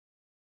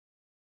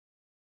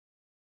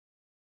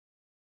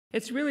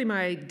It's really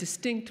my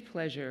distinct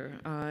pleasure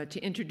to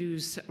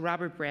introduce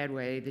Robert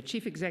Bradway, the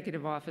Chief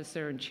Executive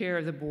Officer and Chair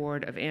of the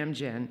Board of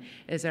Amgen,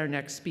 as our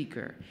next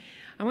speaker.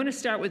 I want to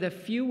start with a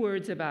few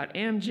words about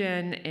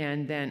Amgen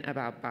and then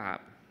about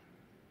Bob.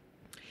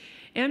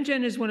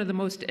 Amgen is one of the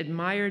most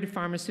admired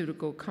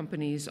pharmaceutical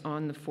companies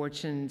on the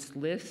Fortune's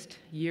list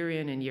year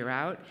in and year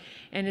out,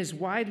 and is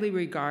widely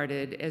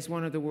regarded as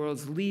one of the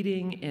world's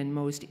leading and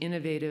most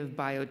innovative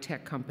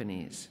biotech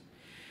companies.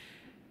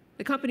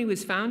 The company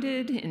was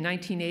founded in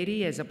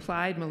 1980 as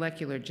Applied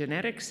Molecular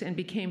Genetics and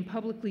became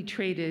publicly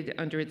traded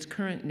under its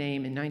current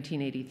name in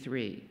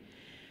 1983.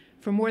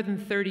 For more than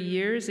 30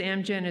 years,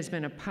 Amgen has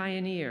been a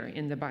pioneer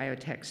in the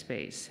biotech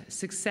space,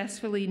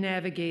 successfully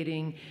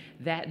navigating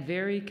that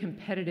very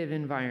competitive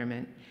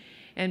environment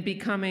and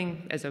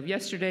becoming, as of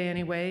yesterday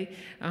anyway,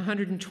 a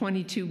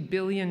 $122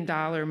 billion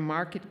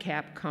market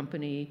cap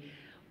company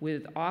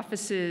with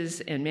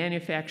offices and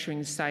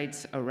manufacturing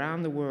sites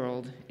around the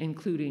world,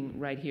 including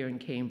right here in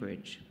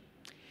Cambridge.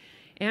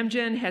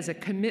 Amgen has a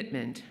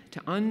commitment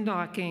to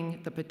unlocking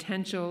the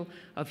potential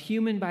of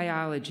human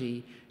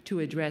biology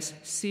to address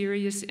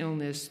serious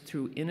illness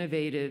through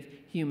innovative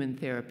human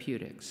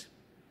therapeutics.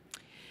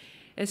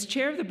 As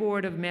chair of the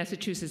board of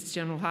Massachusetts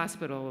General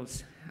Hospital,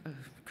 as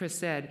Chris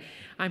said,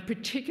 I'm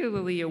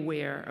particularly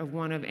aware of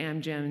one of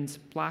Amgen's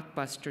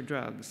blockbuster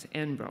drugs,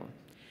 Enbrel,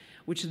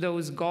 which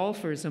those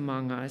golfers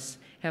among us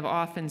have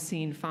often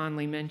seen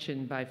fondly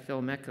mentioned by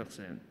Phil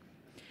Mickelson.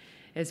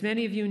 As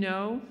many of you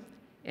know,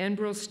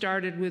 Enbrel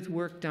started with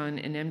work done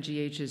in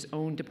MGH's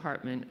own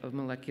Department of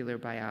Molecular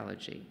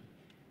Biology.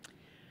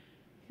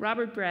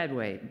 Robert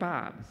Bradway,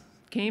 Bob,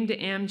 came to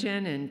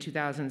Amgen in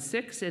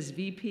 2006 as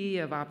VP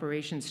of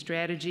Operations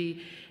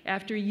Strategy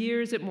after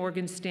years at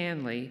Morgan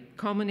Stanley,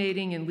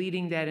 culminating in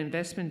leading that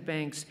investment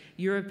bank's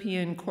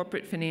European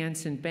corporate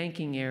finance and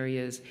banking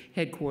areas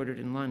headquartered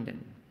in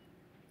London.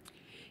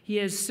 He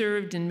has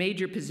served in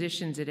major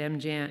positions at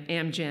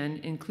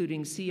Amgen,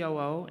 including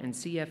COO and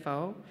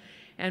CFO,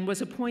 and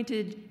was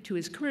appointed to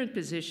his current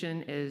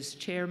position as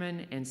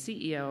chairman and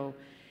CEO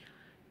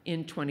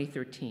in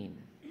 2013.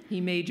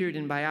 He majored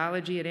in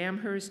biology at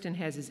Amherst and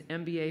has his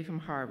MBA from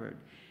Harvard,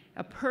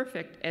 a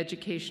perfect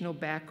educational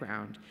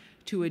background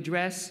to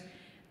address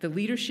the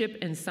leadership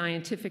and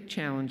scientific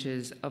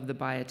challenges of the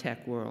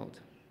biotech world.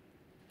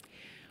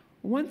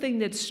 One thing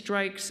that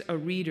strikes a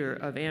reader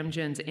of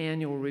Amgen's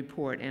annual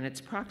report and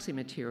its proxy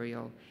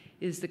material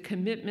is the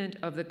commitment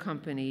of the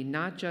company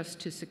not just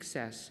to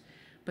success,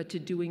 but to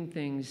doing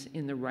things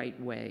in the right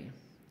way.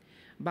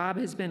 Bob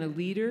has been a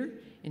leader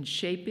in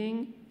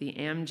shaping the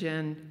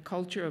Amgen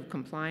culture of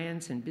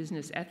compliance and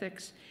business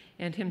ethics,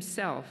 and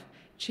himself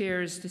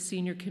chairs the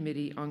Senior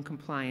Committee on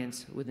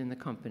Compliance within the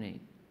company.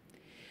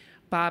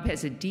 Bob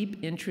has a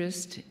deep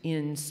interest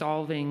in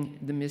solving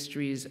the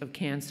mysteries of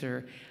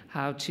cancer,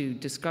 how to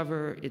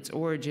discover its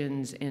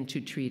origins and to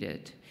treat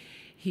it.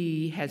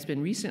 He has been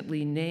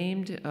recently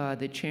named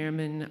the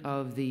chairman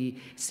of the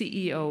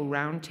CEO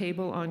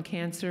Roundtable on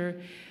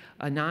Cancer,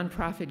 a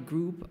nonprofit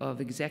group of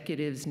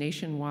executives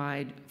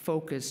nationwide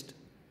focused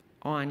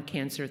on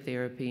cancer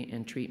therapy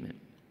and treatment.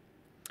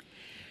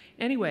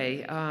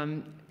 Anyway,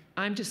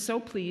 I'm just so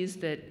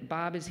pleased that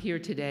Bob is here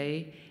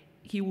today.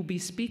 He will be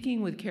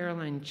speaking with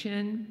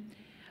Chen,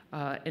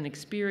 an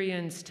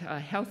experienced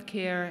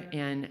healthcare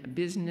and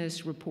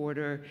business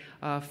reporter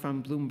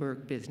from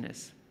Bloomberg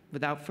Business.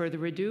 Without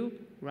further ado,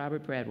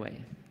 Robert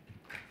Bradway.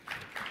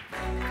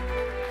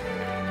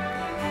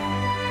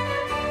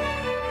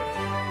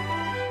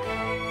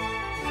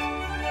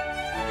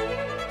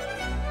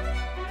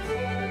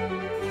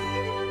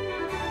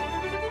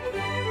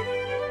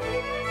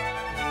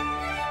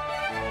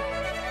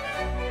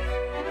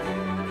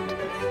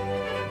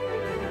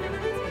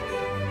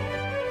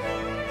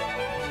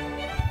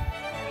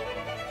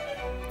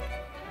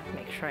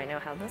 I know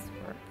how this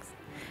works.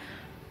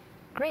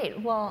 Great.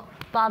 Well,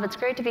 Bob, it's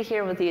great to be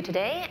here with you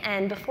today.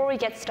 And before we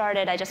get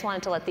started, I just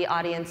wanted to let the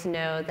audience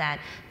know that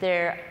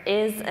there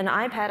is an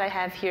iPad I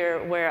have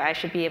here where I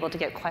should be able to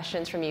get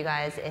questions from you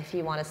guys if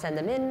you want to send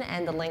them in,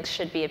 and the links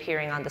should be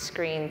appearing on the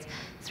screens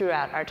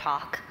throughout our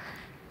talk.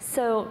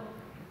 So,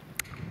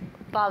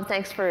 Bob,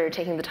 thanks for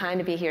taking the time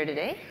to be here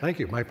today. Thank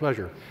you. My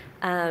pleasure.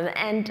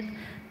 And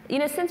you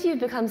know, since you've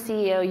become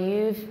CEO,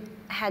 you've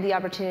had the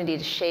opportunity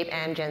to shape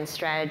Amgen's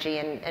strategy,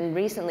 and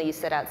recently you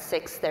set out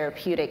 6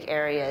 therapeutic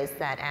areas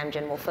that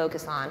Amgen will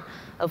focus on,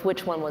 of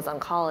which one was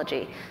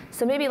oncology.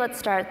 So maybe let's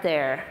start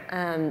there.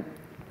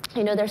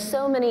 You know, there's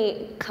so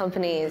many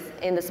companies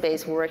in the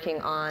space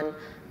working on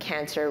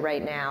cancer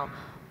right now.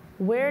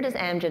 Where does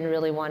Amgen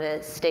really want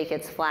to stake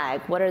its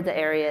flag? What are the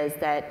areas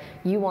that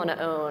you want to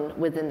own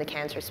within the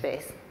cancer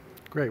space?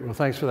 Great. Well,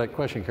 thanks for that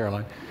question,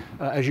 Caroline.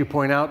 As you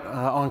point out,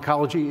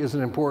 oncology is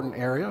an important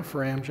area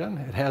for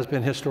Amgen. It has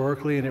been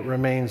historically, and it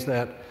remains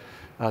that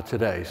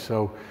today.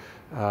 So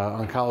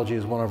oncology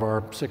is one of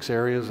our 6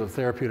 areas of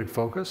therapeutic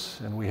focus,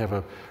 and we have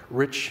a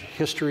rich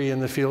history in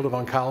the field of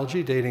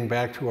oncology dating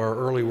back to our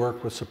early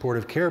work with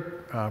supportive care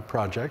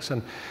projects.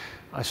 And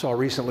I saw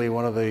recently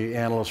one of the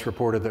analysts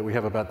reported that we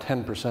have about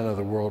 10% of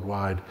the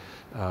worldwide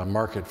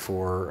market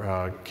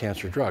for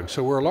cancer drugs.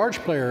 So we're a large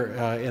player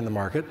in the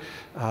market,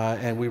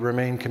 and we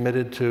remain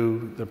committed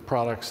to the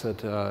products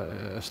that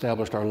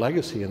established our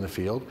legacy in the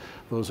field.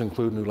 Those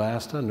include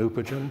Neulasta,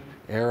 Neupogen,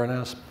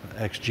 Aranesp,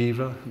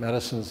 Xgeva,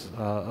 medicines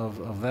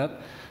of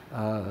that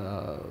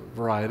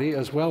variety,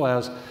 as well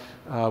as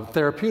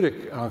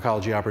therapeutic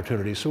oncology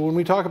opportunities. So when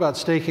we talk about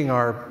staking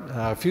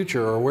our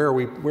future, or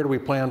where do we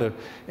plan to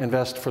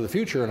invest for the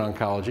future in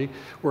oncology,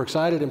 we're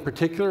excited in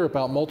particular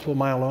about multiple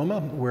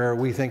myeloma, where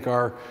we think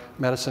our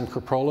medicine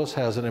Kyprolis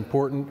has an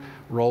important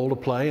role to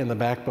play in the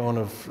backbone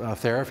of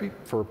therapy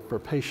for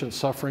patients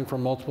suffering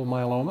from multiple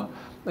myeloma.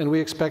 And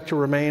we expect to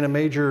remain a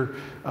major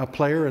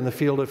player in the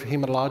field of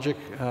hematologic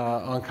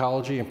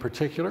oncology in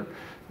particular.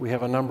 We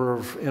have a number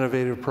of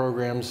innovative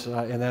programs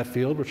in that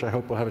field, which I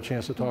hope we'll have a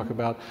chance to talk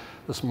about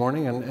this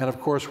morning. And of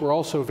course, we're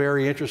also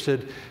very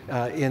interested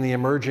in the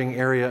emerging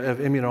area of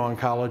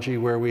immuno-oncology,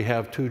 where we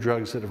have 2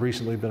 drugs that have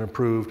recently been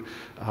approved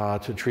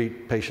to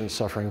treat patients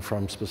suffering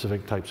from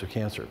specific types of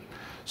cancer.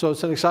 So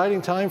it's an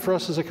exciting time for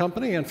us as a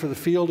company and for the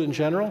field in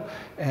general,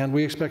 and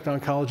we expect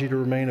oncology to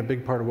remain a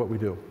big part of what we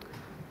do.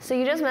 So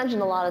you just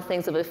mentioned a lot of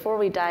things, but before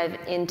we dive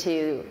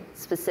into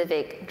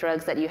specific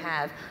drugs that you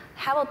have,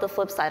 how about the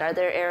flip side? Are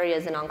there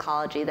areas in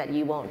oncology that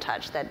you won't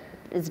touch, that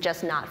is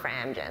just not for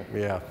Amgen?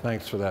 Yeah,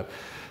 thanks for that.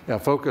 Yeah,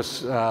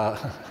 focus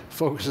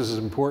is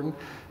important,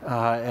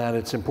 and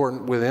it's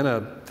important within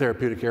a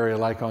therapeutic area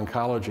like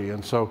oncology.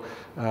 And so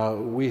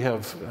we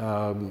have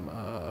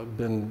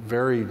been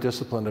very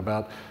disciplined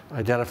about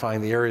identifying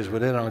the areas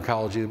within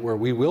oncology where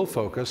we will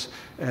focus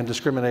and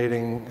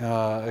discriminating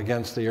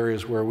against the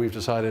areas where we've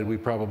decided we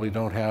probably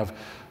don't have,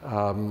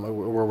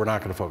 where we're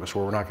not going to focus,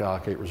 where we're not going to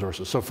allocate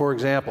resources. So for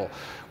example,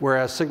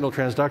 whereas signal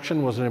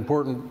transduction was an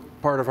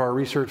important part of our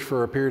research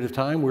for a period of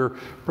time, we're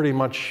pretty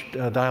much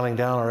dialing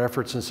down our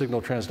efforts in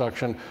signal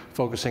transduction,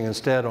 focusing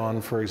instead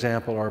on, for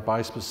example, our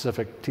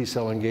bispecific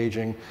T-cell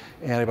engaging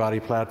antibody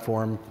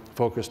platform,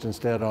 focused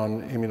instead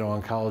on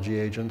immuno-oncology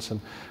agents.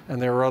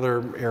 And there are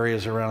other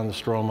areas around the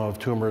stroma of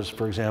tumors,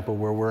 for example,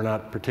 where we're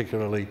not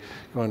particularly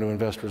going to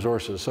invest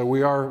resources. So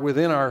we are,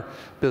 within our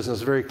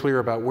business, very clear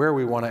about where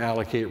we want to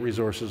allocate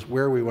resources,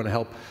 where we want to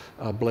help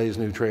blaze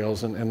new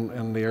trails,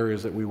 and the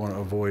areas that we want to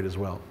avoid as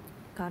well.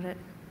 Got it.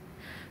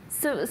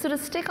 So to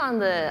stick on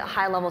the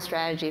high-level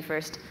strategy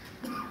first,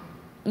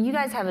 you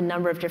guys have a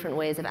number of different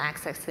ways of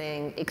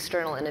accessing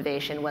external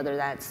innovation, whether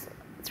that's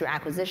through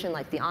acquisition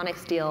like the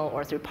Onyx deal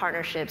or through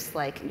partnerships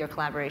like your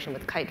collaboration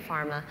with Kite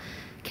Pharma.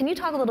 Can you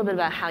talk a little bit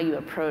about how you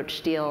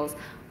approach deals?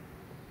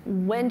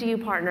 When do you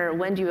partner?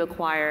 When do you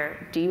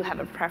acquire? Do you have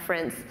a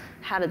preference?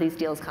 How do these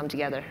deals come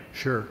together?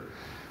 Sure.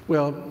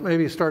 Well,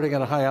 maybe starting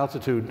at a high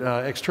altitude,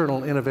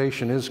 external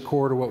innovation is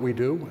core to what we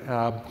do.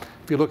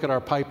 If you look at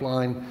our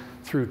pipeline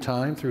through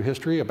time, through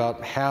history,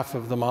 about half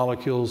of the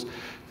molecules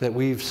that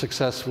we've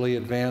successfully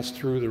advanced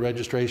through the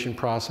registration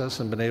process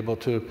and been able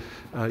to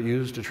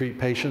use to treat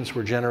patients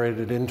were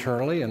generated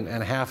internally and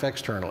half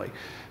externally.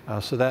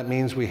 So that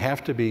means we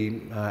have to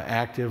be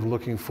active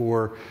looking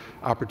for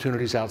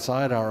opportunities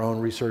outside our own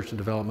research and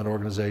development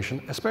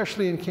organization,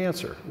 especially in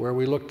cancer, where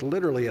we looked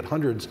literally at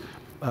hundreds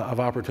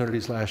of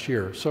opportunities last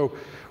year. So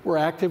we're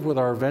active with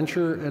our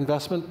venture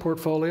investment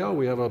portfolio.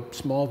 We have a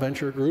small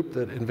venture group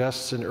that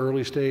invests in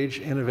early stage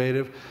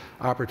innovative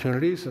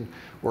opportunities, and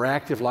we're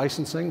active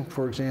licensing.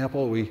 For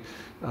example, we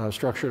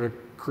structured a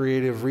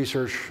creative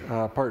research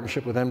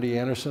partnership with MD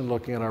Anderson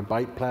looking at our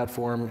BITE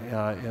platform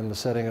in the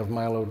setting of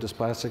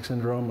myelodysplastic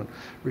syndrome, and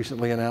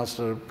recently announced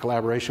a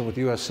collaboration with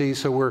USC.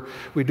 So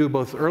we do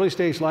both early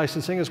stage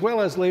licensing as well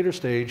as later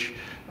stage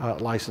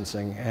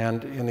licensing.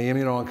 And in the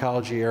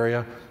immuno-oncology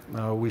area,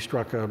 we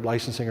struck a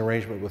licensing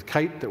arrangement with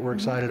Kite that we're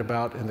excited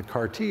about in the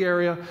CAR-T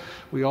area.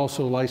 We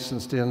also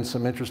licensed in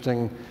some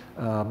interesting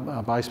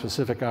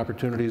bispecific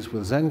opportunities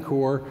with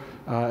Xencor.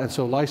 And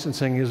so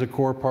licensing is a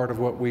core part of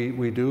what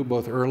we do,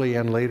 both early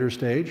and later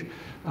stage.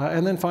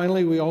 And then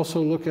finally, we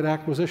also look at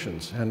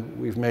acquisitions. And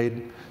we've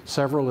made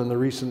several in the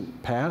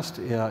recent past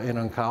in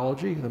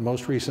oncology, the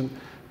most recent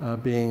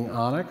being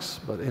Onyx.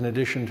 But in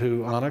addition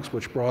to Onyx,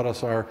 which brought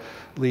us our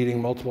leading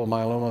multiple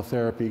myeloma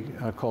therapy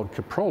called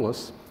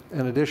Kyprolis,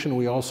 in addition,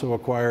 we also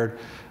acquired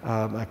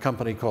a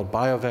company called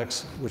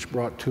BioVex, which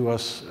brought to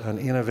us an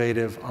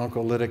innovative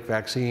oncolytic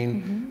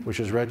vaccine, which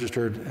is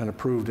registered and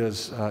approved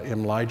as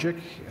Imlygic,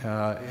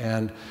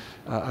 and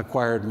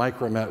acquired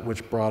Micromet,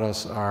 which brought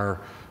us our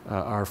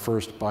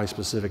first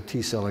bispecific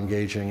T-cell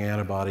engaging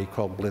antibody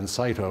called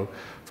Blincyto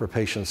for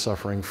patients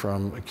suffering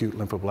from acute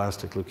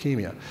lymphoblastic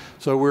leukemia.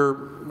 So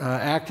we're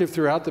active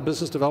throughout the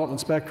business development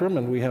spectrum,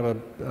 and we have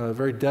a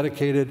very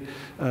dedicated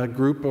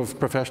group of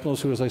professionals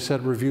who, as I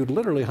said, reviewed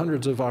literally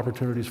hundreds of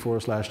opportunities for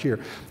us last year.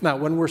 Now,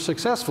 when we're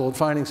successful at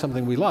finding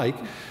something we like,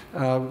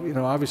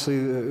 obviously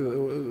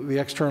the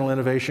external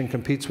innovation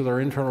competes with our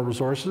internal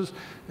resources,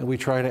 and we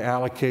try to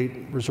allocate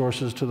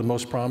resources to the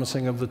most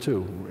promising of the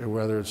two,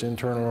 whether it's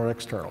internal or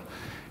external.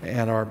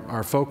 And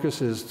our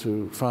focus is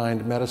to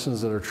find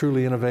medicines that are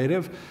truly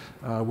innovative,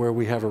 where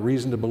we have a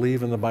reason to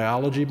believe in the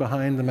biology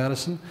behind the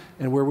medicine,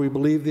 and where we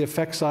believe the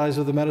effect size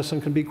of the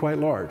medicine can be quite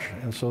large.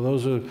 And so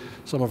those are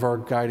some of our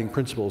guiding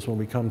principles when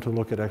we come to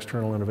look at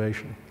external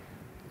innovation.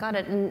 Got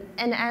it.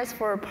 And as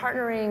for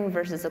partnering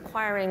versus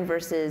acquiring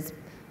versus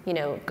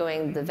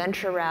going the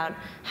venture route,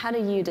 how do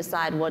you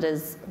decide what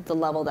is the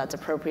level that's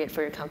appropriate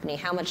for your company?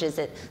 How much is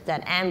it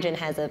that Amgen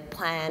has a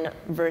plan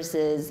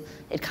versus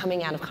it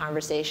coming out of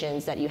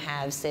conversations that you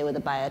have, say, with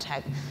a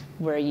biotech,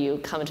 where you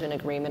come to an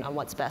agreement on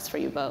what's best for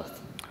you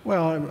both?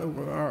 Well,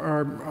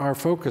 our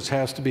focus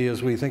has to be,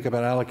 as we think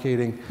about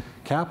allocating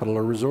capital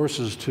or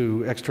resources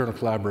to external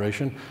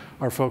collaboration,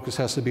 our focus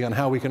has to be on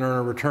how we can earn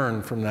a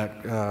return from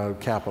that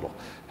capital,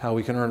 how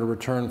we can earn a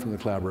return from the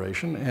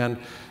collaboration. And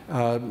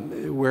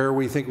where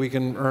we think we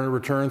can earn a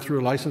return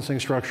through a licensing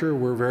structure,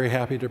 we're very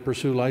happy to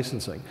pursue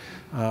licensing.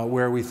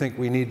 Where we think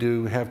we need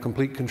to have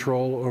complete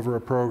control over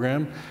a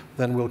program,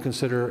 then we'll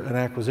consider an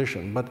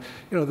acquisition. But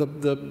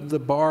the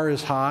bar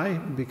is high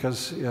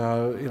because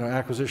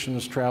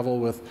acquisitions travel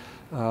with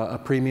a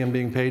premium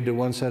being paid to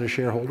one set of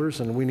shareholders,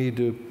 and we need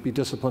to be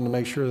disciplined to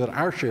make sure that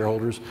our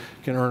shareholders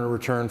can earn a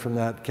return from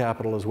that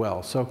capital as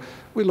well. So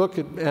we look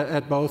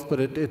at both, but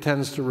it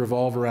tends to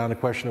revolve around a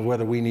question of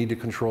whether we need to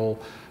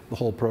control the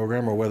whole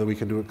program or whether we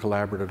can do it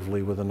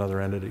collaboratively with another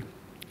entity.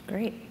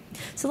 Great.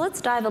 So let's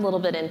dive a little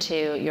bit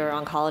into your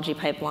oncology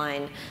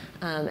pipeline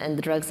and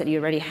the drugs that you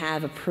already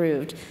have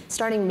approved,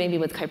 starting maybe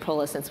with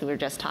Kyprolis, since we were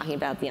just talking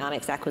about the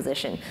Onyx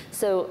acquisition.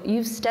 So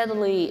you've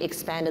steadily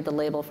expanded the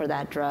label for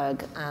that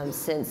drug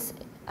since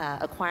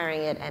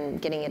acquiring it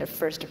and getting it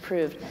first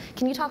approved.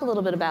 Can you talk a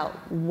little bit about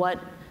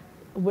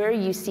where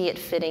you see it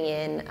fitting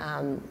in?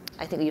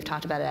 I think you've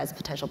talked about it as a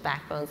potential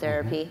backbone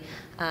therapy,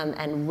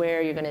 and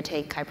where you're going to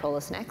take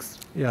Kyprolis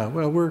next. Yeah,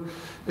 well, we're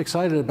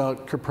excited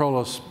about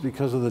Kyprolis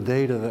because of the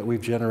data that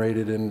we've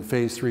generated in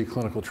phase 3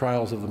 clinical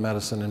trials of the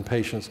medicine in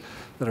patients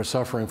that are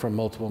suffering from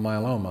multiple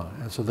myeloma.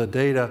 And so the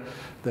data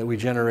that we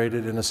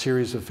generated in a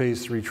series of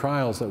phase 3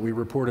 trials that we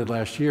reported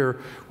last year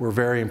were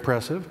very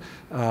impressive,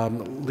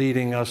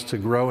 leading us to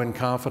grow in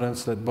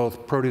confidence that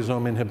both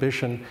proteasome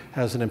inhibition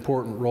has an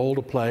important role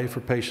to play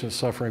for patients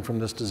suffering from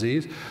this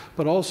disease,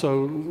 but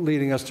also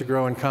leading us to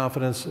grow in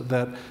confidence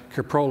that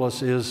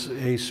Kyprolis is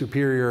a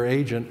superior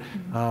agent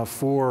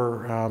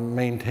for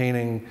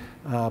maintaining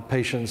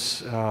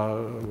patients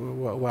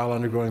while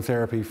undergoing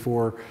therapy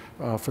for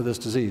this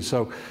disease.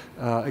 So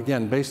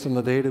again, based on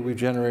the data we've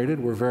generated,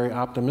 we're very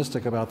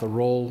optimistic about the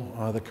role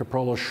that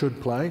Kyprolis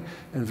should play,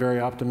 and very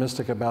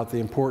optimistic about the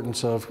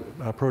importance of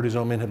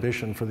proteasome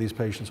inhibition for these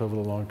patients over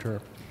the long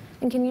term.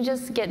 And can you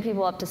just get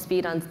people up to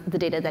speed on the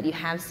data that you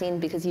have seen,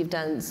 because you've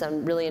done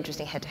some really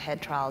interesting head-to-head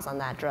trials on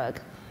that drug?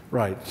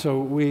 Right. So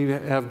we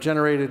have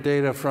generated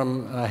data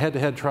from a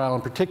head-to-head trial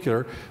in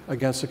particular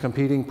against a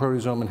competing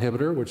proteasome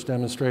inhibitor, which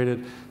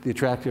demonstrated the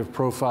attractive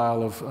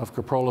profile of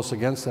Kyprolis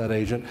against that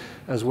agent,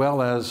 as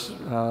well as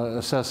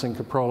assessing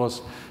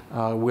Kyprolis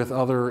with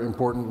other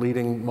important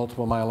leading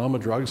multiple myeloma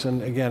drugs.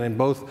 And again, in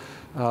both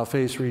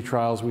phase 3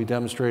 trials, we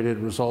demonstrated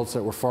results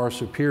that were far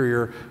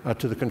superior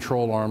to the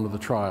control arm of the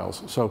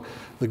trials. So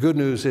the good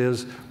news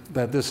is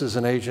that this is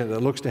an agent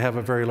that looks to have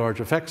a very large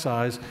effect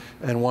size,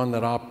 and one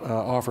that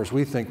offers,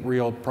 we think,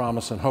 real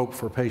promise and hope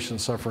for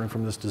patients suffering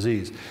from this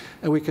disease.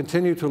 And we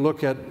continue to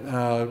look at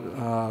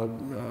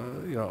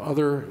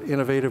other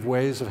innovative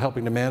ways of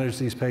helping to manage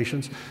these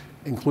patients,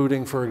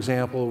 including, for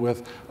example,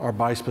 with our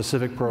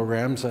bispecific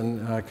programs,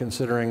 and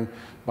considering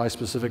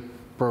bispecific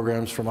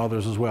programs from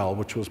others as well,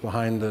 which was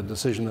behind the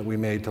decision that we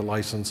made to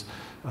license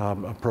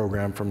a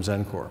program from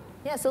Xencor.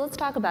 Yeah, so let's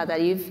talk about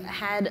that. You've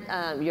had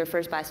your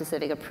first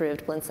bispecific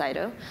approved,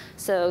 Blincyto.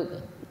 So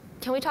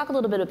can we talk a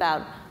little bit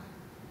about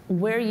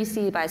where you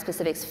see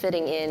bispecifics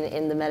fitting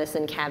in the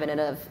medicine cabinet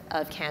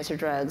of cancer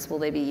drugs? Will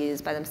they be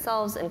used by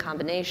themselves, in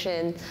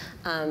combination?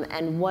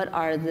 And what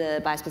are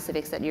the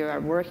bispecifics that you are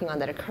working on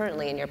that are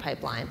currently in your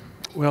pipeline?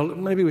 Well,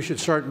 maybe we should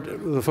start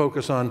with a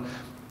focus on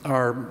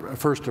our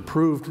first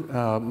approved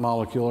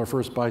molecule, our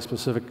first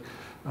bispecific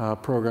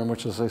program,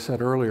 which, as I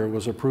said earlier,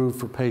 was approved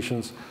for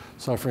patients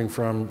suffering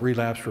from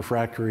relapsed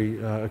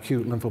refractory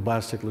acute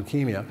lymphoblastic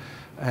leukemia.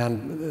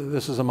 And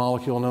this is a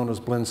molecule known as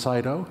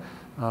Blincyto.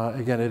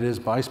 Again, it is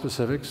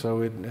bispecific,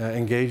 so it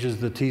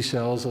engages the T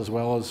cells as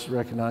well as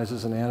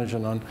recognizes an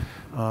antigen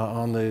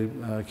on the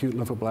acute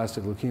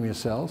lymphoblastic leukemia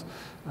cells.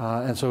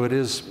 And so it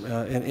is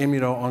an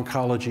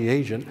immuno-oncology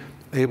agent,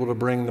 able to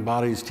bring the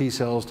body's T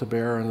cells to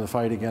bear in the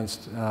fight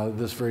against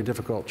this very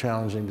difficult,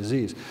 challenging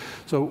disease.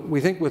 So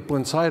we think with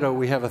Blincyto,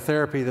 we have a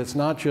therapy that's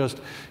not just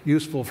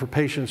useful for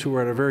patients who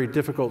are at a very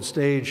difficult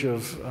stage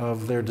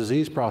of their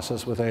disease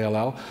process with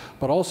ALL,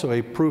 but also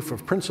a proof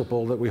of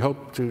principle that we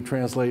hope to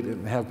translate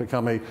and have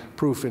become a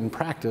proof in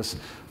practice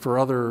for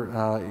other,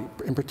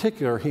 in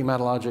particular,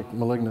 hematologic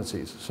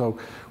malignancies. So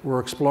we're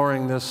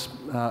exploring this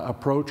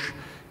approach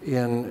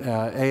in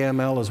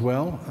AML as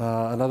well,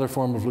 another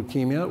form of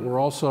leukemia. We're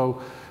also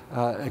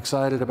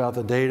excited about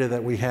the data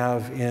that we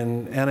have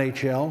in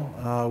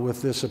NHL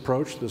with this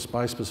approach, this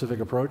bispecific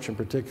approach in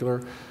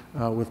particular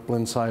with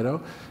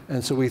Blincyto.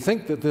 And so we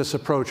think that this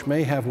approach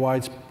may have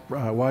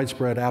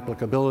widespread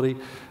applicability,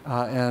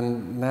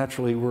 and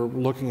naturally we're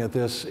looking at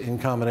this in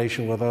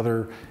combination with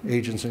other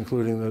agents,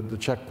 including the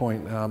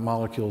checkpoint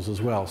molecules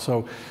as well.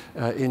 So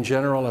in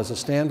general, as a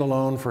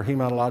standalone for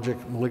hematologic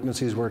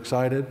malignancies, we're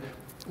excited.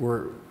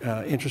 We're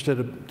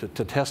interested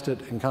to test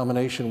it in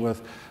combination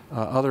with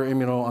other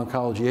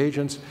immuno-oncology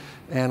agents,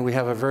 and we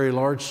have a very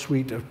large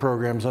suite of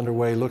programs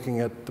underway looking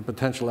at the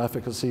potential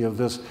efficacy of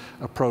this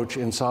approach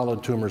in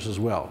solid tumors as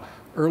well.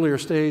 Earlier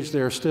stage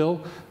there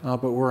still,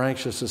 but we're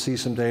anxious to see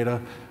some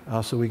data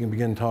so we can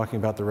begin talking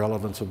about the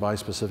relevance of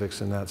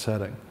bispecifics in that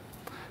setting.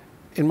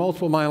 In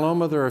multiple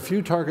myeloma, there are a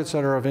few targets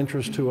that are of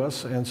interest to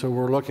us, and so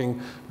we're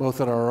looking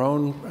both at our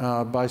own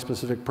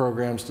bispecific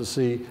programs to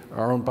see,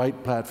 our own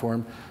BiTE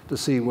platform, to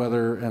see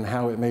whether and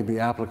how it may be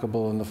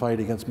applicable in the fight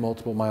against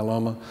multiple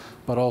myeloma,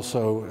 but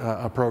also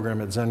a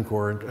program at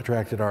Xencor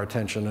attracted our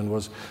attention and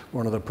was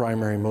one of the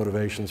primary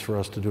motivations for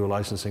us to do a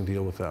licensing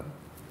deal with them.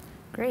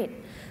 Great.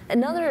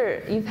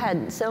 Another, you've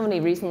had so many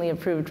recently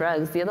approved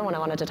drugs. The other one I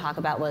wanted to talk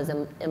about was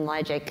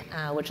Imlygic,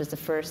 which is the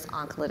first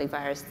oncolytic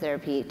virus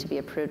therapy to be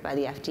approved by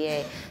the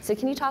FDA. So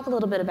can you talk a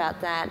little bit about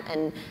that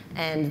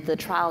and the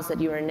trials that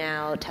you are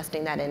now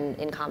testing that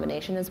in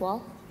combination as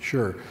well?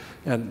 Sure.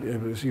 And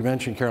as you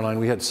mentioned, Caroline,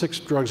 we had 6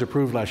 drugs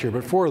approved last year,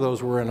 but 4 of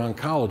those were in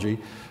oncology.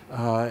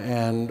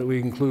 And we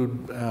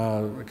include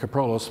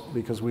Kyprolis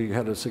because we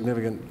had a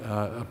significant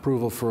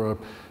approval for an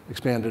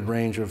expanded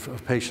range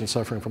of patients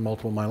suffering from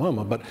multiple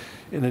myeloma. But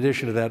in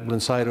addition to that,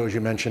 Blincyto, as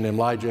you mentioned,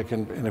 Imlygic,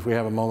 and if we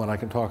have a moment, I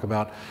can talk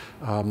about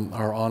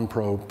our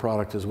Onpro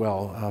product as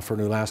well for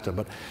Neulasta.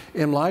 But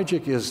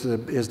Imlygic is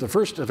the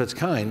first of its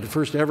kind, the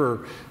first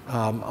ever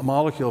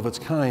molecule of its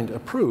kind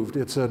approved.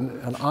 It's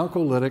an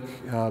oncolytic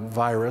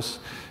virus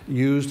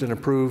used and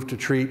approved to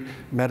treat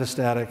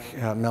metastatic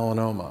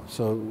melanoma.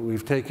 So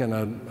we've taken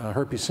a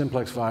herpes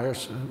simplex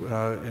virus,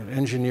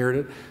 engineered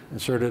it,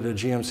 inserted a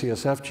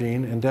GM-CSF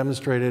gene, and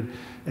demonstrated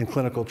in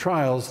clinical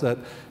trials that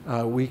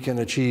we can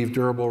achieve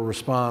durable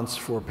response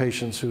for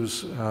patients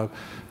whose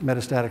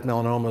metastatic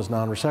melanoma is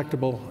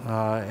non-resectable.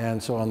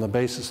 And so on the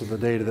basis of the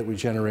data that we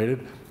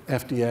generated,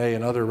 FDA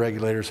and other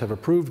regulators have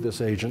approved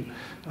this agent.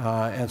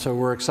 And so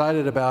we're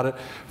excited about it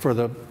for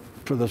the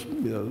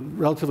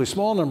relatively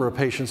small number of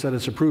patients that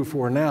it's approved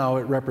for now.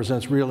 It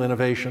represents real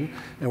innovation,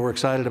 and we're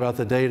excited about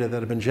the data that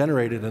have been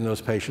generated in those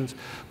patients.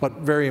 But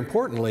very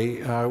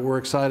importantly, we're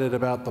excited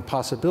about the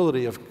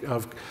possibility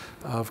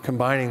of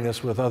combining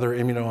this with other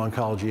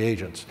immuno-oncology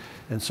agents.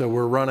 And so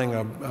we're running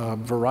a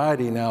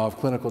variety now of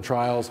clinical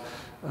trials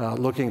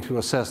looking to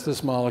assess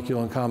this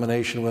molecule in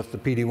combination with the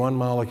PD-1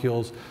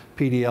 molecules,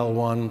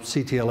 PD-L1,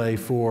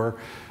 CTLA-4.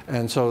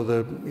 And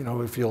so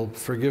if you'll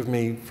forgive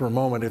me for a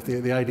moment, if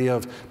the idea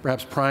of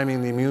perhaps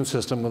priming the immune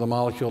system with a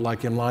molecule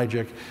like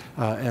Imlygic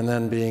and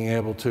then being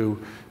able to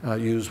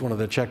use one of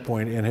the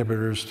checkpoint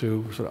inhibitors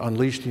to sort of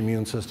unleash the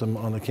immune system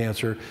on the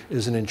cancer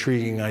is an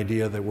intriguing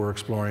idea that we're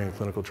exploring in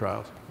clinical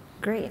trials.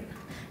 Great.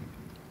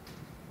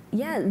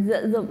 Yeah,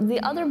 the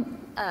other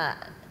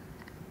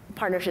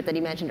partnership that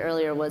you mentioned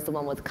earlier was the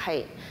one with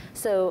Kite.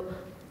 So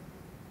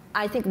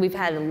I think we've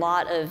had a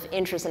lot of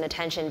interest and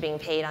attention being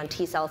paid on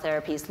T-cell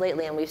therapies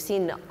lately, and we've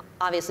seen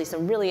obviously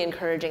some really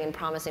encouraging and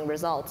promising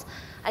results.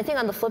 I think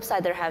on the flip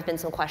side, there have been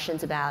some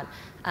questions about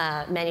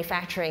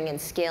manufacturing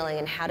and scaling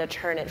and how to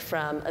turn it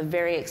from a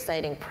very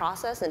exciting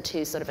process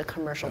into sort of a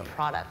commercial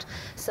product.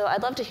 So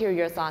I'd love to hear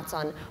your thoughts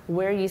on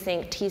where you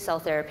think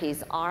T-cell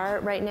therapies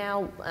are right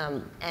now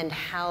and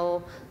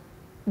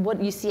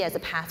what you see as a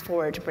path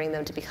forward to bring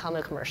them to become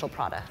a commercial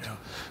product. Yeah.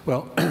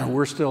 Well,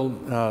 we're still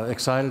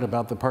excited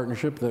about the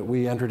partnership that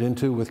we entered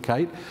into with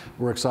Kite.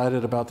 We're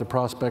excited about the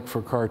prospect for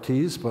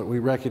CAR-Ts, but we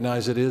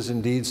recognize it is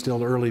indeed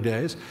still early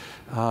days.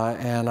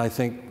 And I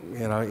think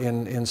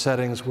in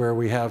settings where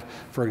we have,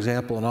 for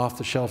example, an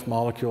off-the-shelf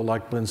molecule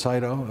like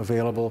Blincyto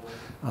available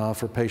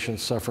for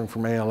patients suffering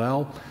from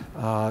ALL,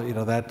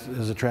 that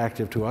is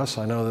attractive to us.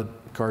 I know that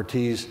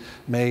CAR-Ts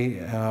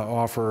may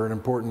offer an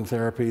important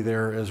therapy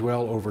there as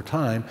well over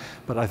time,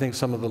 but I think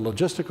some of the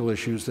logistical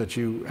issues that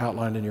you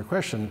outlined in your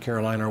question,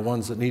 Caroline, are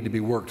ones that need to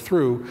be worked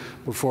through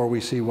before we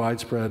see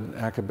widespread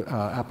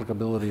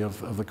applicability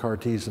of the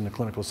CAR-Ts in the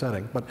clinical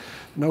setting. But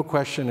no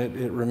question,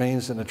 it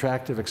remains an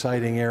attractive,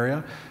 exciting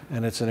area,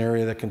 and it's an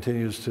area that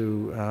continues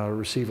to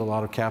receive a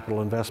lot of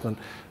capital investment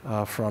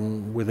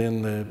from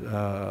within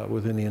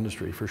the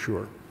industry, for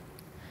sure.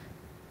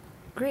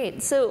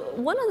 Great. So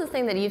one other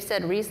thing that you've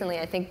said recently,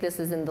 I think this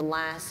is in the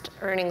last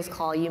earnings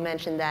call, you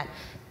mentioned that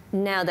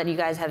now that you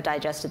guys have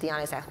digested the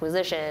Onyx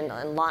acquisition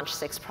and launched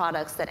 6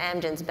 products, that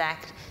Amgen's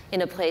back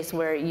in a place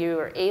where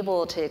you're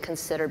able to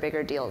consider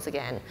bigger deals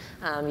again.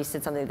 You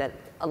said something that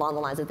along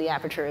the lines of the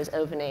aperture is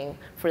opening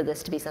for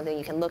this to be something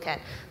you can look at.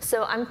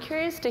 So I'm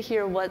curious to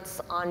hear what's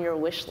on your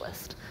wish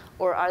list.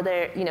 Or are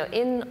there,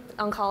 in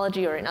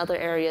oncology or in other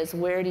areas,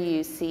 where do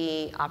you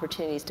see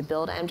opportunities to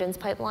build Amgen's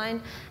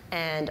pipeline?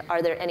 And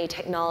are there any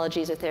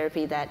technologies or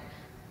therapy that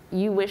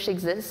you wish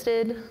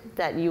existed,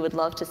 that you would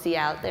love to see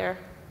out there?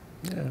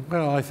 Yeah,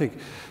 well, I think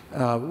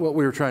what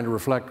we were trying to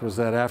reflect was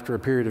that after a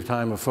period of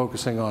time of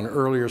focusing on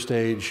earlier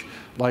stage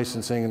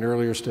licensing and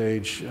earlier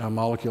stage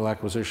molecule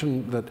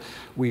acquisition, that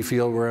we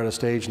feel we're at a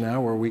stage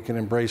now where we can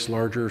embrace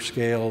larger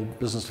scale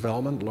business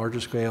development, larger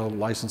scale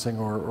licensing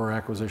or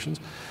acquisitions.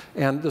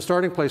 And the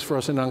starting place for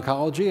us in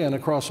oncology and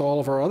across all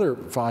of our other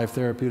 5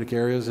 therapeutic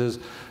areas is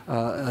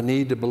a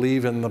need to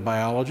believe in the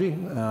biology,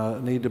 a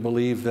need to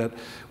believe that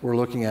we're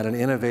looking at an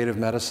innovative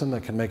medicine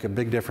that can make a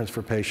big difference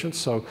for patients.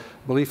 So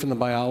belief in the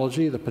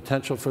biology, the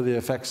potential for the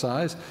effect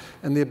size,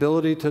 and the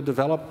ability to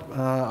develop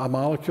a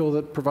molecule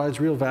that provides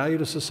real value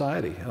to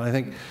society. And I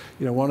think,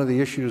 you know, one of the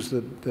issues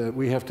that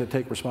we have to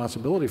take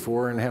responsibility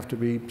for and have to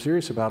be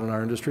serious about in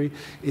our industry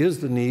is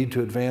the need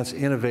to advance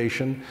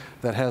innovation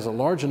that has a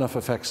large enough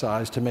effect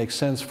size to make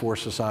sense for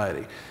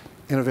society.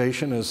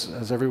 Innovation,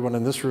 as everyone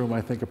in this room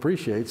I think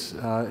appreciates,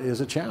 is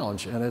a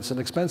challenge, and it's an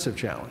expensive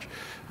challenge.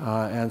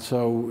 And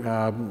so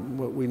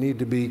what we need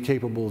to be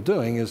capable of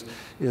doing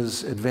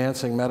is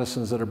advancing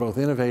medicines that are both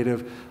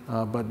innovative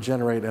but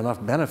generate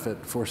enough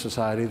benefit for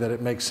society that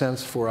it makes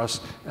sense for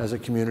us as a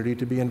community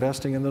to be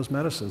investing in those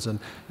medicines. And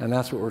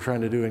that's what we're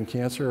trying to do in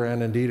cancer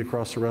and indeed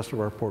across the rest of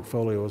our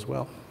portfolio as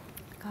well.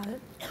 Got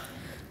it.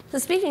 So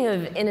speaking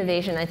of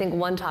innovation, I think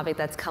one topic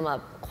that's come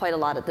up quite a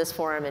lot at this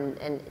forum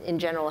and in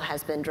general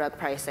has been drug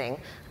pricing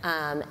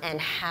and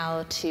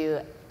how to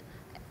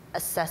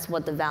assess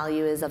what the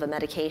value is of a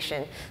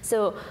medication.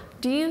 So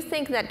do you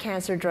think that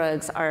cancer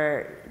drugs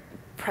are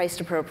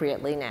priced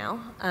appropriately now?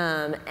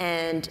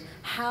 And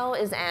how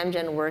is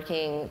Amgen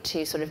working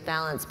to sort of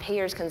balance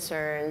payers'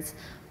 concerns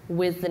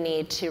with the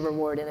need to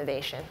reward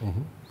innovation?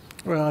 Mm-hmm.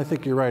 Well, I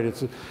think you're right.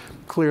 It's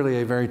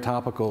clearly a very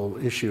topical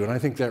issue, and I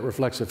think that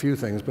reflects a few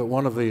things. But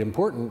one of the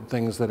important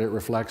things that it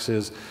reflects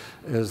is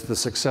the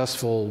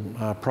successful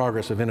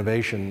progress of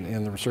innovation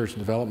in the research and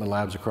development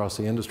labs across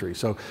the industry.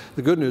 So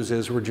the good news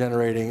is we're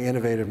generating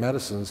innovative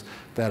medicines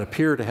that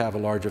appear to have a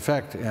large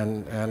effect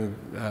and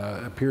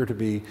appear to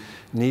be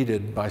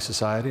needed by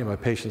society and by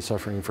patients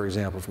suffering, for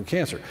example, from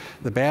cancer.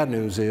 The bad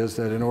news is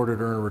that in order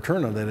to earn a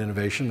return on that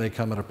innovation, they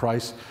come at a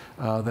price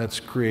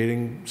that's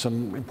creating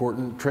some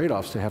important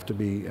trade-offs to have to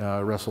be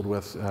wrestled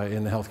with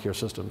in the healthcare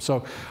system.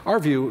 So our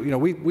view, you know,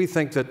 we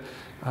think that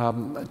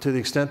to the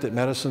extent that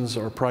medicines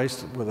are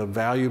priced with a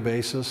value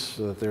basis,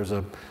 that there's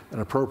an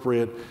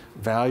appropriate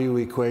value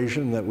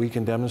equation that we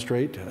can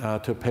demonstrate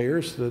to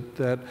payers,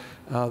 that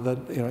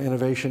you know,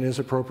 innovation is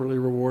appropriately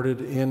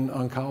rewarded in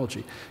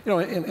oncology. You know,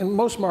 in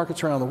most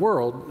markets around the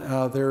world,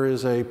 there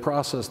is a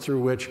process through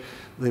which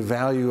the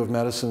value of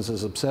medicines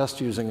is assessed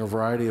using a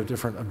variety of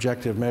different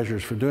objective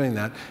measures for doing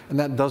that, and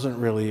that doesn't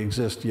really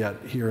exist yet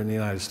here in the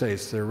United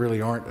States. There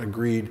really aren't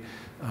agreed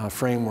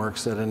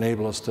frameworks that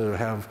enable us to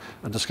have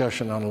a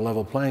discussion on a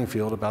level playing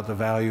field about the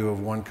value of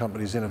one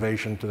company's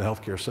innovation to the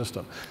healthcare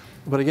system.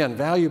 But again,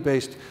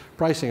 value-based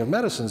pricing of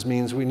medicines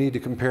means we need to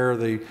compare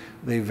the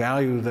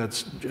value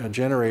that's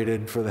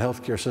generated for the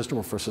healthcare system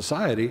or for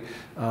society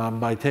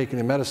by taking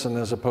the medicine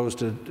as opposed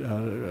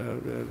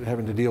to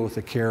having to deal with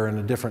the care in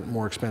a different,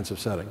 more expensive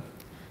setting.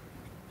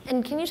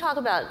 And can you talk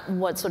about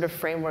what sort of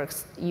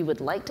frameworks you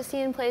would like to see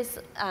in place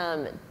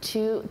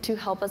to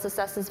help us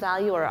assess this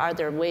value? Or are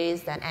there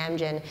ways that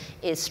Amgen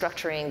is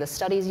structuring the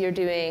studies you're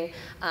doing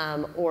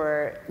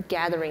or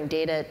gathering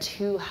data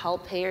to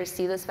help payers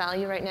see this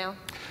value right now?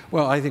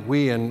 Well, I think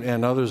we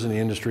and others in the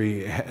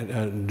industry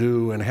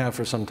do and have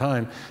for some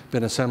time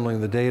been assembling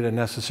the data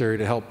necessary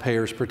to help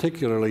payers,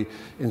 particularly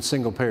in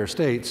single-payer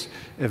states,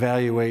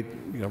 evaluate,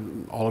 you know,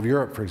 all of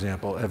Europe, for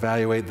example,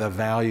 evaluate the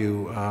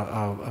value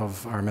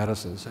of our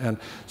medicines. And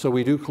so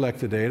we do collect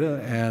the data,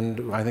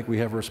 and I think we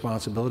have a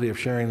responsibility of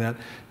sharing that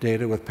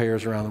data with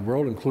payers around the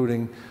world,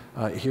 including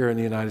here in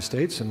the United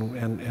States,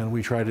 and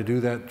we try to do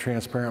that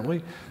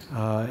transparently,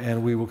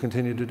 and we will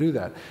continue to do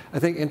that. I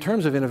think in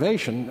terms of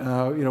innovation,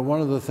 you know,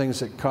 one of the things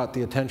that caught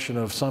the attention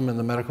of some in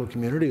the medical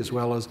community as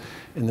well as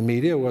in the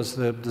media was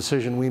the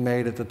decision we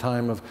made at the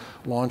time of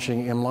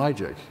launching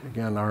Imlygic.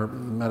 Again, our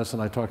medicine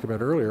I talked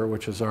about earlier,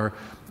 which is our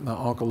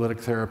oncolytic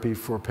therapy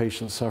for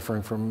patients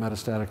suffering from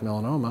metastatic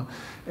melanoma.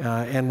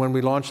 And when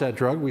we launched that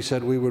drug, we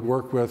said we would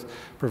work with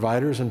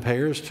providers and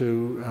payers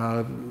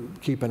to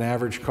keep an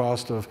average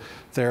cost of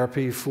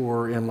therapy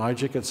for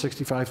Imlygic at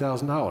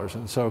 $65,000.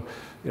 And so,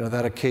 you know,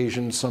 that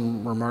occasioned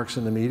some remarks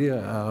in the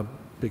media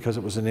because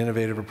it was an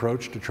innovative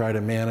approach to try to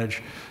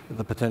manage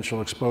the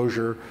potential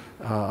exposure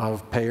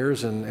of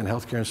payers and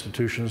healthcare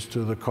institutions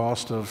to the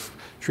cost of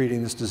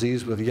treating this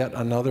disease with yet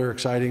another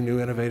exciting new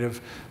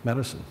innovative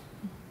medicine.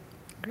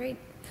 Great.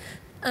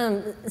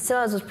 So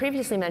as was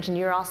previously mentioned,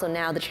 you're also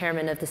now the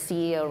chairman of the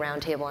CEO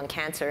Roundtable on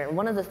Cancer. And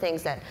one of the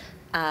things that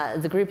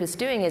the group is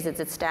doing is it's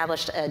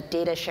established a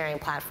data sharing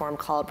platform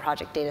called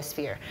Project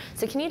DataSphere.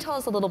 So can you tell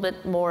us a little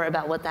bit more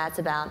about what that's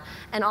about,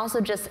 and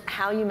also just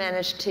how you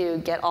managed to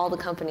get all the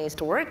companies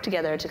to work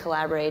together to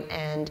collaborate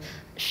and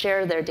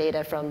share their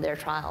data from their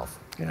trials?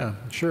 Yeah,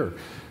 sure.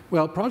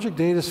 Well, Project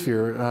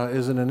Datasphere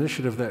is an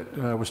initiative that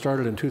was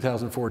started in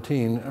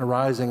 2014,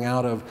 arising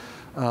out of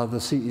the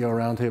CEO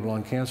Roundtable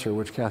on Cancer,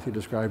 which Cathy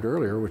described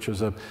earlier, which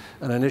was an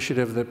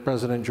initiative that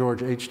President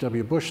George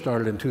H.W. Bush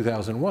started in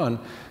 2001,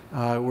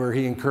 where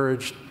he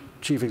encouraged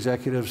chief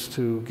executives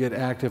to get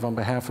active on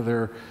behalf of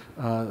their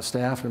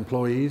staff,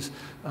 employees,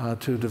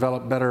 to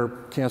develop better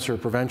cancer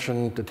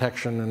prevention,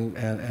 detection,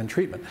 and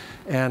treatment.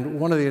 And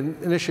one of the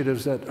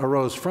initiatives that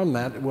arose from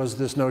that was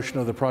this notion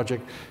of the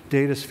Project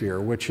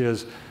Datasphere, which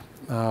is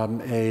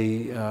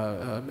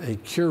a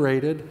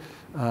curated,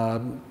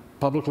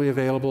 publicly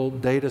available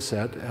data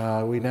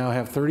set. We now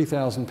have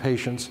 30,000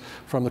 patients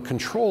from the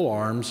control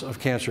arms of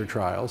cancer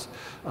trials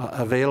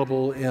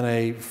available in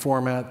a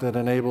format that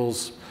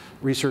enables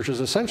researchers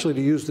essentially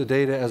to use the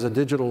data as a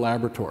digital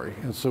laboratory.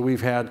 And so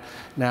we've had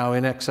now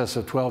in excess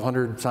of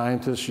 1,200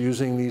 scientists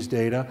using these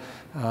data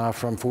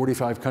from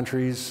 45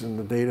 countries, and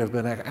the data have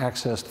been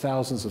accessed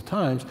thousands of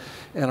times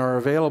and are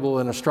available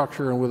in a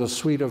structure and with a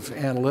suite of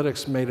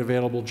analytics made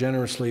available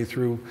generously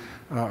through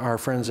our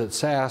friends at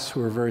SAS,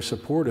 who are very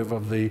supportive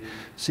of the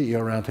CEO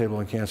Roundtable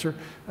on Cancer,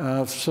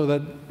 so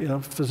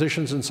that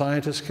physicians and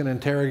scientists can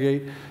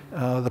interrogate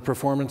the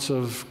performance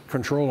of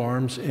control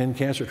arms in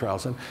cancer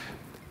trials. And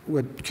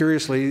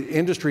curiously,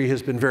 industry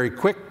has been very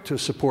quick to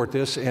support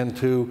this and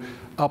to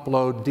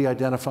upload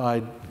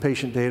de-identified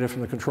patient data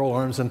from the control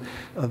arms, and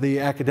the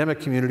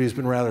academic community has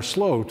been rather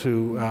slow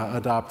to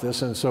adopt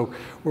this. And so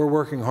we're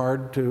working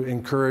hard to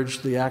encourage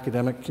the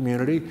academic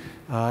community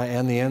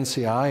and the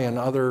NCI and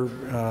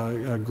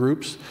other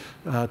groups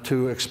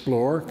to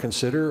explore,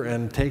 consider,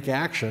 and take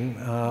action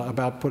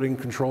about putting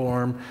control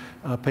arm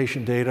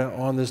patient data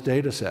on this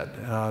data set.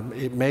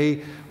 It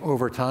may,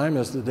 over time,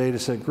 as the data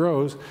set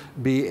grows,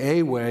 be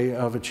a way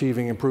of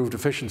achieving improved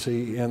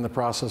efficiency in the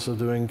process of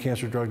doing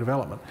cancer drug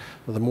development.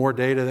 The more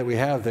data that we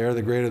have there,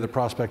 the greater the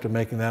prospect of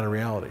making that a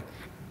reality.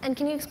 And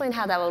can you explain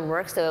how that would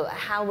work? So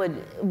how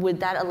would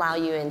that allow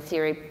you, in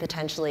theory,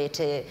 potentially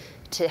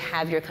to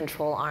have your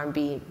control arm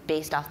be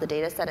based off the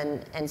data set?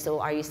 And so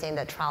are you saying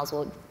that trials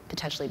will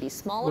potentially be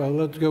smaller? Well,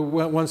 let's go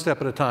one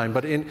step at a time.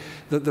 But in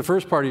the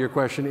first part of your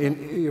question,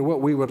 in what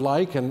we would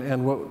like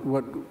and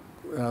what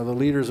the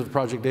leaders of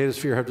Project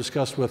Datasphere have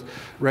discussed with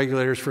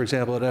regulators, for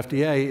example, at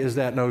FDA, is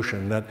that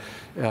notion that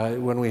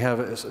when we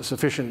have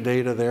sufficient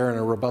data there in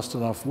a robust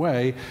enough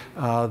way,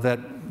 that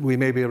we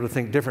may be able to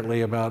think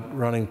differently about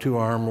running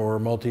two-arm or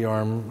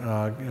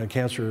multi-arm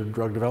cancer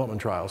drug development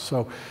trials.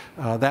 So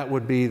that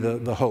would be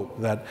the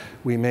hope, that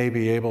we may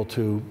be able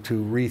to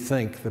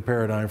rethink the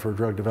paradigm for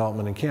drug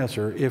development in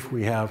cancer if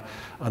we have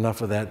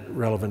enough of that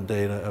relevant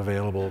data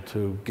available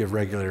to give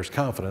regulators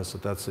confidence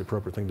that that's the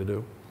appropriate thing to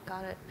do.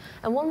 Got it.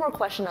 And one more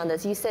question on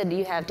this. You said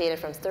you have data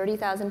from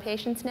 30,000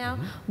 patients now.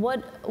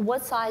 Mm-hmm.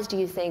 What size do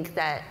you think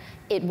that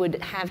it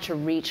would have to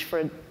reach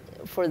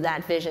for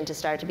that vision to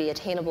start to be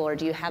attainable, or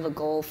do you have a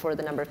goal for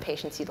the number of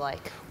patients you'd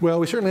like?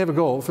 Well, we certainly have a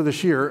goal for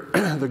this year.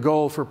 The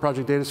goal for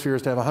Project Datasphere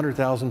is to have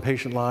 100,000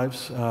 patient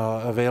lives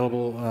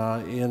available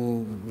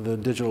in the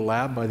digital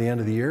lab by the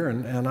end of the year,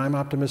 and I'm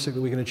optimistic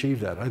that we can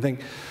achieve that. I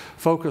think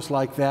focus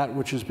like that,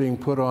 which is being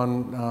put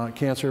on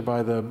cancer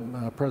by the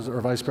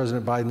Vice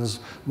President Biden's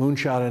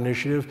Moonshot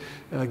Initiative,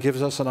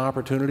 gives us an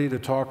opportunity to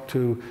talk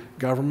to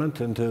government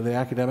and to the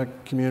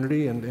academic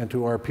community and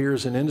to our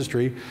peers in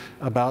industry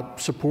about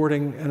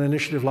supporting an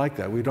initiative like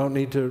that. We don't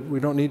need to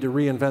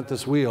reinvent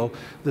this wheel.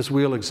 This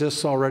wheel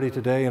exists already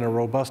today in a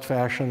robust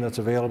fashion that's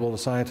available to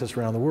scientists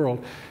around the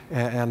world.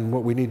 And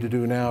what we need to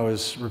do now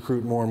is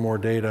recruit more and more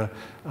data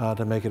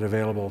to make it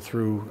available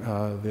through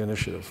the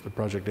initiative, the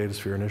Project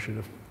Datasphere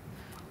initiative.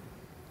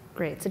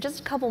 Great. So just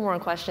a couple more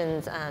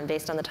questions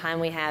based on the time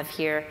we have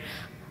here.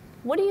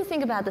 What do you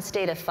think about the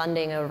state of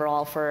funding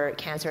overall for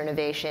cancer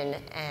innovation,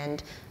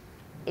 and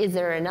is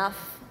there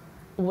enough?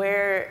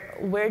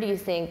 Where do you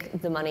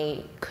think the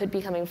money could be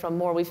coming from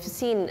more? We've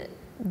seen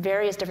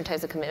various different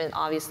types of commitment,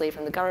 obviously,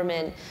 from the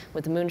government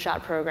with the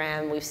Moonshot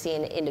program. We've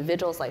seen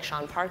individuals like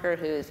Sean Parker,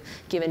 who's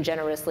given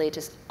generously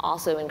to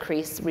also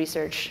increase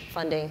research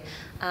funding.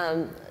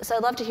 So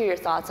I'd love to hear your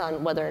thoughts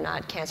on whether or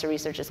not cancer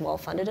research is well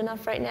funded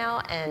enough right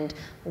now, and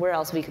where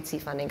else we could see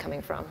funding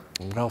coming from.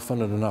 Well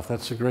funded enough,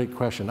 that's a great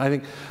question. I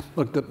think,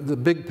 look, the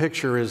big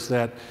picture is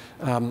that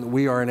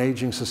we are an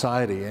aging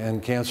society,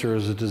 and cancer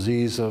is a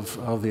disease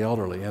of the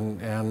elderly,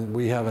 and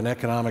we have an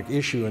economic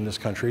issue in this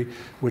country,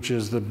 which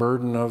is the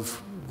burden of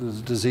the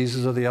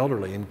diseases of the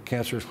elderly, and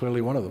cancer is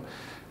clearly one of them.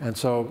 And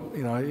so,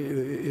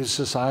 is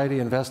society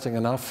investing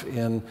enough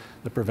in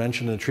the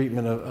prevention and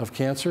treatment of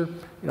cancer?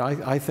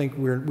 I think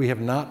we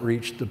have not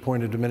reached the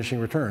point of diminishing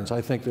returns.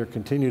 I think there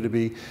continue to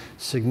be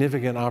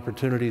significant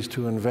opportunities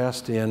to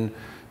invest in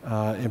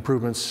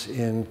improvements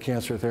in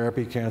cancer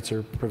therapy,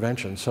 cancer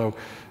prevention. So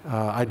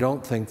I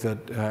don't think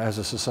that as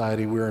a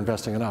society we're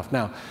investing enough.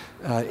 Now,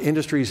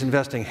 industry is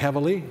investing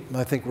heavily.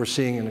 I think we're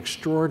seeing an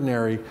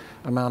extraordinary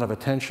amount of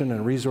attention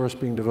and resource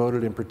being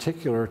devoted in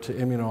particular to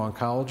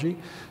immuno-oncology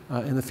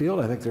in the field.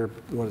 I think there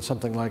are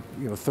something like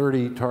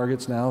 30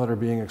 targets now that are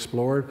being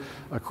explored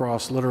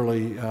across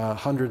literally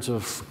hundreds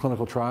of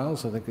clinical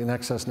trials. I think in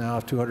excess now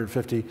of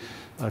 250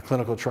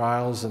 clinical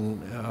trials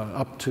and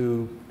up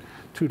to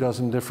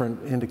 24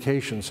 different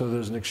indications. So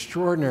there's an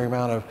extraordinary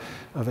amount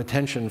of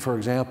attention, for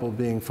example,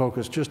 being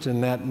focused just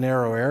in that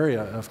narrow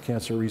area of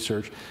cancer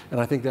research. And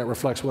I think that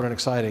reflects what an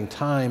exciting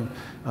time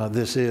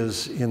this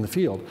is in the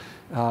field.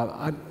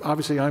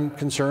 Obviously, I'm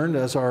concerned,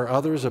 as are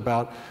others,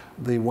 about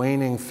the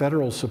waning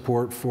federal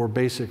support for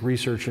basic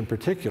research in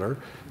particular,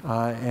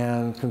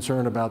 and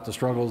concerned about the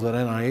struggles that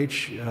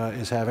NIH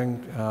is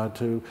having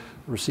to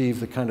receive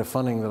the kind of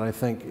funding that I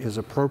think is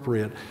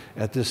appropriate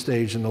at this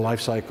stage in the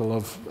life cycle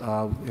of,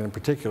 in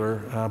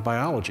particular,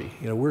 biology.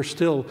 We're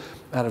still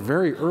at a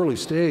very early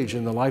stage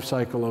in the life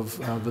cycle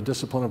of the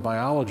discipline of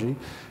biology,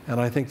 and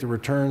I think the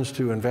returns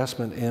to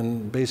investment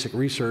in basic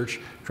research,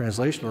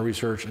 translational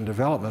research, and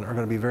development are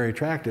going to be very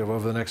attractive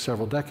over the next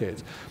several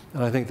decades.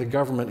 And I think the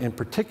government in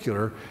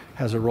particular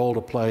has a role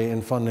to play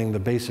in funding the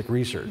basic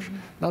research.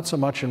 Not so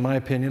much, in my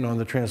opinion, on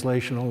the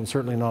translational and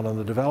certainly not on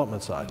the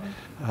development side.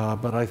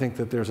 But I think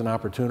that there's an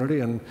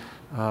opportunity, and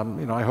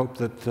I hope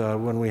that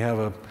when we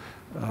have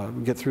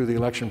get through the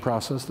election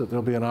process, that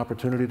there'll be an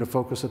opportunity to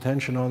focus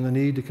attention on the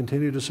need to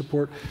continue to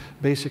support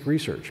basic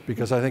research.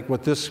 Because I think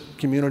what this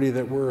community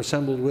that we're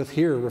assembled with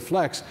here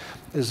reflects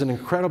is an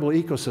incredible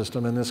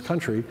ecosystem in this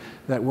country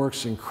that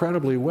works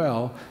incredibly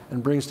well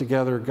and brings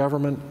together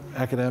government,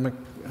 academic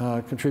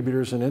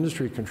contributors and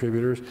industry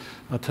contributors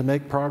to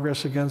make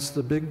progress against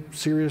the big,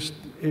 serious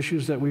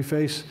issues that we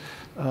face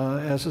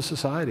as a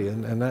society.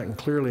 And that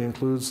clearly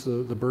includes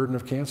the burden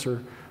of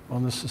cancer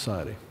on this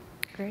society.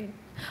 Great.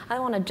 I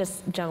want to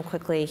just jump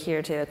quickly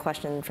here to a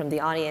question from the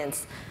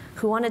audience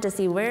who wanted to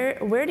see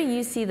where do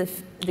you see the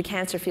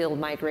cancer field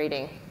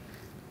migrating?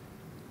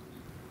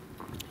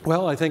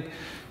 Well, I think,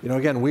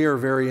 again, we are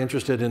very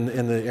interested in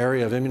the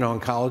area of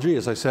immuno-oncology.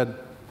 As I said,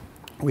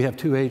 we have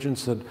 2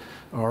 agents that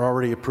are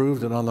already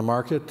approved and on the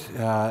market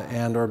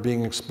and are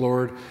being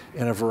explored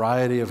in a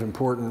variety of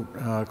important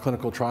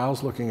clinical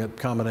trials looking at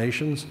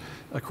combinations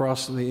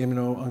across the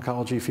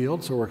immuno-oncology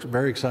field. So we're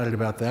very excited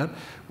about that.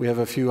 We have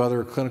a few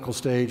other clinical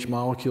stage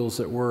molecules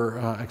that we're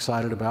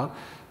excited about.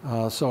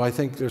 So I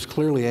think there's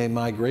clearly a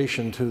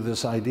migration to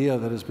this idea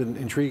that has been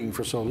intriguing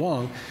for so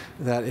long,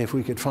 that if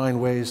we could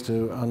find ways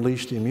to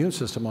unleash the immune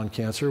system on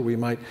cancer, we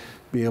might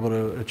be able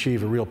to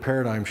achieve a real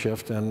paradigm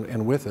shift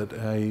and with it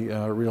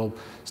a real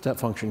step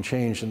function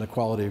change in the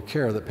quality of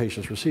care that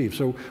patients receive.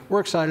 So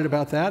we're excited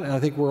about that, and I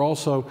think we're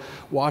also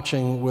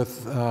watching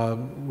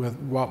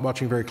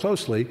watching very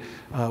closely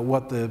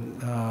what the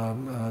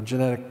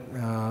genetic,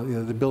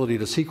 the ability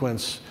to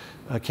sequence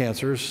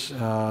cancers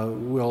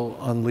will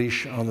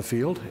unleash on the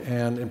field,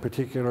 and in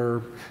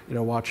particular,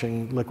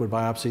 watching liquid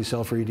biopsy,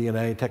 cell-free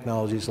DNA,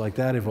 technologies like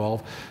that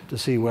evolve to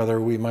see whether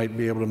we might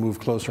be able to move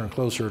closer and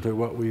closer to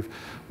what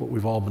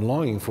we've all been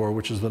longing for,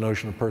 which is the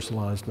notion of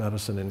personalized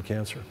medicine in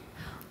cancer.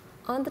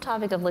 On the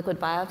topic of liquid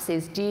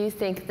biopsies, do you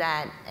think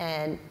that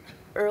an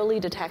early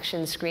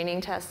detection screening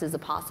test is a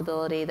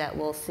possibility that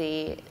we'll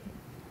see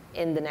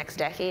in the next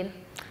decade?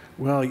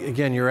 Well,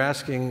 again, you're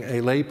asking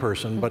a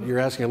layperson, but you're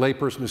asking a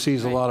layperson who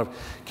sees a lot of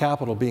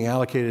capital being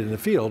allocated in the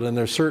field, and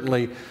there's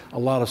certainly a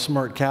lot of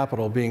smart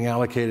capital being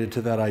allocated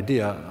to that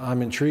idea.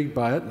 I'm intrigued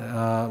by it.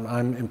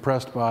 I'm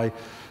impressed by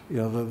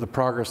the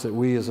progress that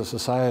we as a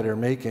society are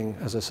making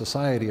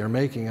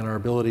in our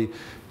ability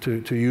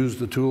to use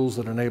the tools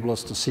that enable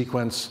us to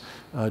sequence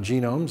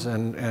genomes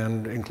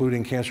and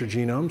including cancer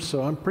genomes.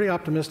 So I'm pretty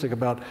optimistic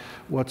about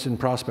what's in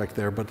prospect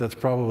there, but that's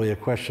probably a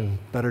question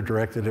better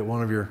directed at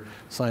one of your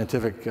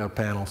scientific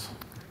panels.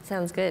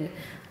 Sounds good.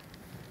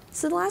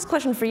 So the last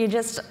question for you,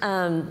 just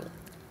to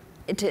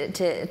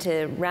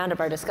round up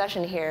our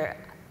discussion here,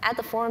 at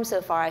the forum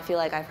so far, I feel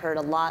like I've heard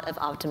a lot of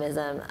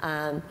optimism,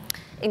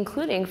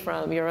 including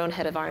from your own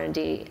head of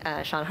R&D,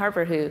 Sean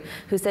Harper,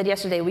 who said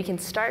yesterday, we can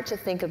start to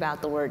think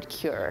about the word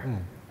cure.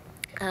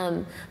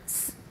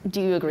 Do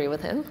you agree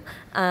with him?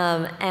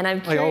 And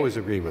I always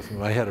agree with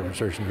him. I head of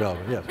research and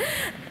development, yes.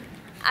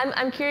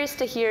 I'm curious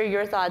to hear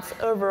your thoughts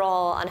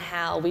overall on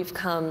how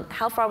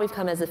far we've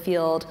come as a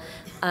field.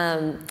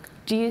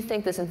 Do you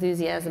think this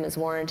enthusiasm is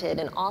warranted?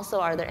 And also,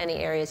 are there any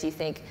areas you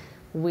think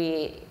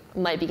we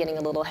might be getting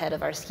a little ahead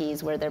of our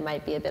skis where there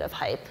might be a bit of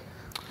hype?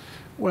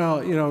 Well,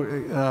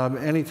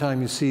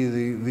 anytime you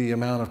see the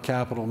amount of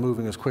capital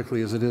moving as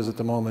quickly as it is at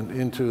the moment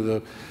into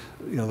the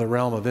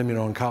realm of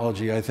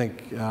immuno-oncology, I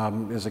think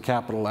as a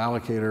capital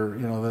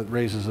allocator, that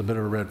raises a bit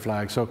of a red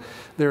flag. So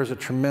there's a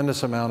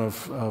tremendous amount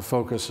of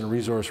focus and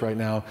resource right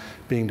now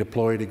being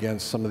deployed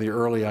against some of the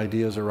early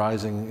ideas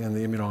arising in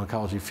the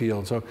immuno-oncology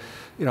field. So,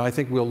 I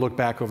think we'll look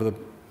back over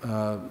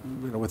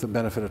with the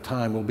benefit of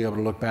time, we'll be able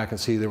to look back and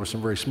see there were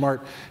some very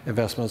smart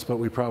investments, but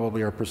we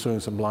probably are pursuing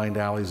some blind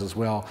alleys as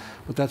well.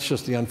 But that's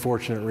just the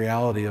unfortunate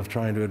reality of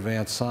trying to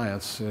advance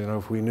science.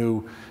 If we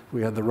knew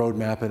we had the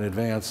roadmap in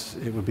advance,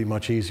 it would be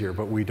much easier,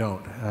 but we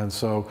don't. And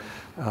so,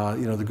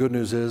 the good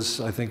news is,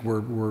 I think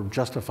we're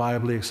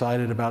justifiably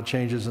excited about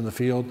changes in the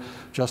field,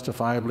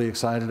 justifiably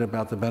excited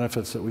about the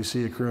benefits that we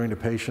see accruing to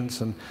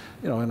patients. And,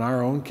 in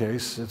our own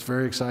case, it's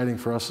very exciting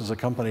for us as a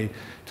company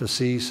to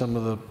see some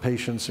of the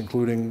patients,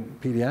 including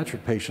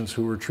pediatric patients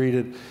who were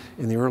treated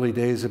in the early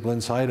days of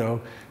Blincyto,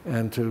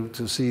 and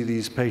to see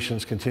these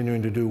patients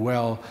continuing to do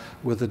well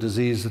with a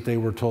disease that they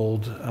were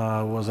told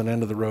was an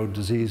end-of-the-road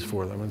disease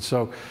for them. And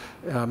so,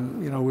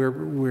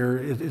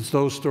 it's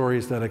those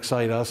stories that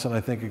excite us, and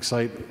I think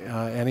excite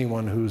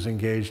anyone who's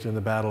engaged in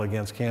the battle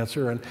against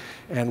cancer,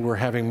 and we're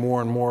having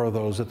more and more of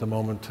those at the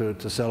moment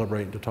to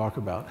celebrate and to talk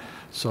about.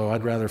 So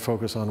I'd rather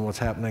focus on what's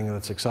happening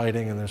that's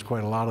exciting, and there's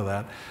quite a lot of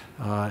that,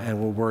 and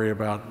we'll worry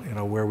about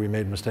where we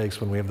made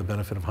mistakes when we have the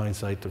benefit of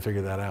hindsight to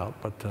figure that out.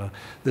 But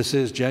this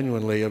is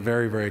genuinely a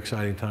very, very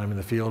exciting time in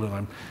the field,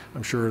 and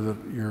I'm sure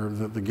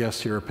that the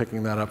guests here are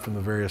picking that up from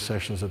the various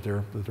sessions that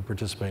they're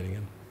participating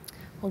in.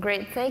 Well,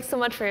 great. Thanks so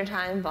much for your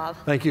time, Bob.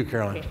 Thank you,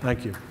 Caroline.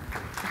 Thank you.